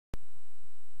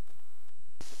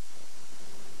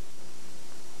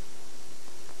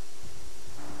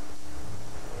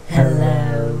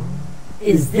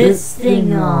Is this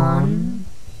thing on?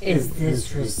 Is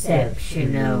this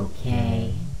reception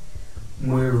okay?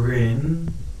 We're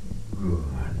in? Good.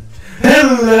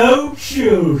 Hello,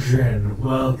 children!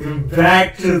 Welcome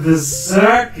back to the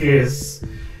circus!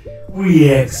 We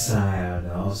exiled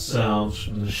ourselves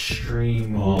from the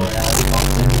stream of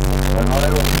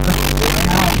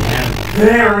and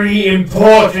very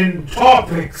important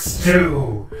topics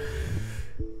to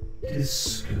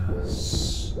discuss.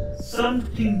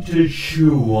 Something to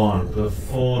chew on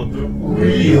before the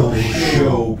real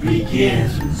show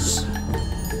begins.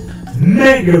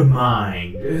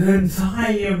 Megamind, an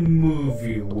entire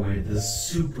movie where the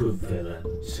supervillain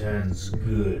turns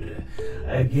good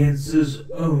against his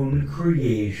own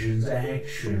creation's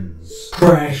actions.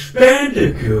 Crash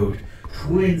Bandicoot,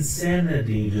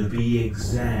 Twinsanity to be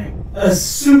exact. A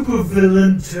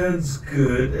supervillain turns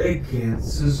good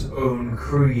against his own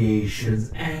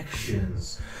creation's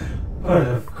actions. But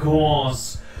of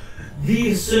course,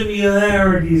 these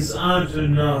similarities aren't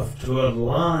enough to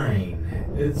align.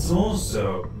 It's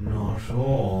also not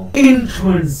all. In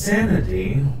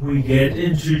Twinsanity, we get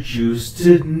introduced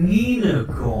to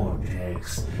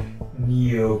Neocortex.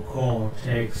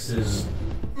 Neocortex's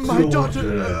My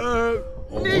daughter,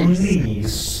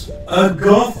 niece. A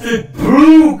gothic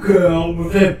blue girl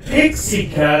with a pixie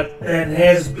cut that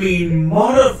has been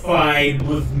modified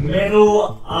with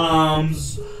metal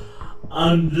arms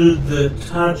under the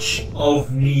touch of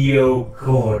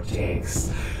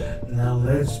Neocortex. Now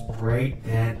let's break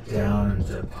that down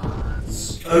into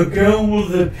parts. A girl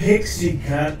with a pixie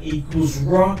cut equals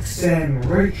Roxanne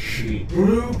Ritchie.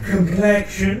 Blue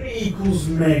complexion equals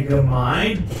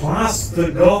Megamind, plus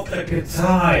the gothic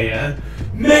attire.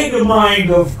 Megamind,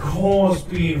 of course,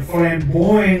 being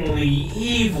flamboyantly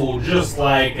evil, just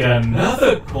like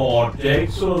another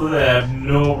Cortex with an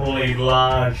abnormally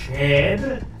large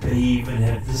head. They even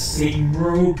have the same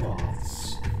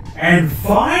robots. And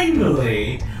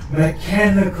finally,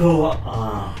 mechanical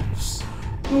arms.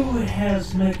 Who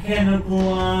has mechanical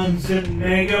arms in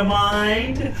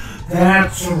Megamind?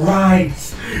 That's right,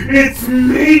 it's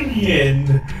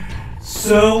Minion!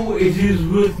 So it is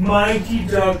with my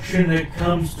deduction that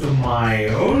comes to my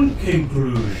own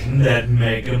conclusion that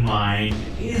Megamind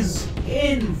is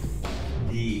in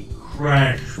the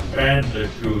Crash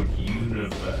Bandicoot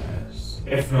universe.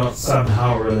 If not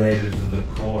somehow related to the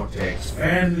Cortex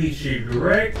family, she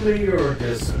directly or a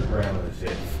distant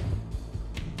relative.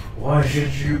 Why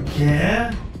should you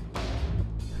care?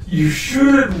 You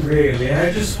shouldn't really,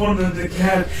 I just wanted to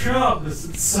catch up as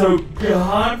it's so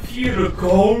hard for you to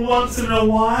call once in a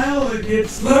while. It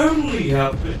gets lonely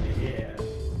up in here.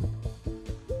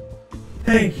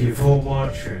 Thank you for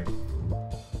watching.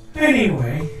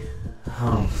 Anyway,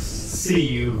 I'll see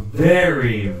you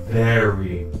very,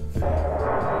 very,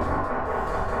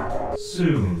 very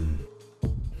soon.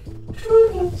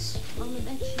 Toodles!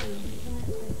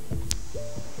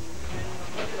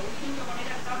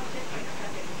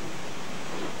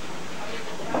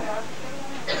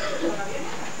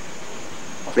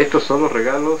 Estos son los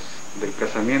regalos del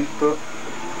casamiento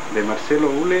de Marcelo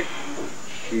Ule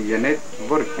y Janet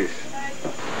Borges.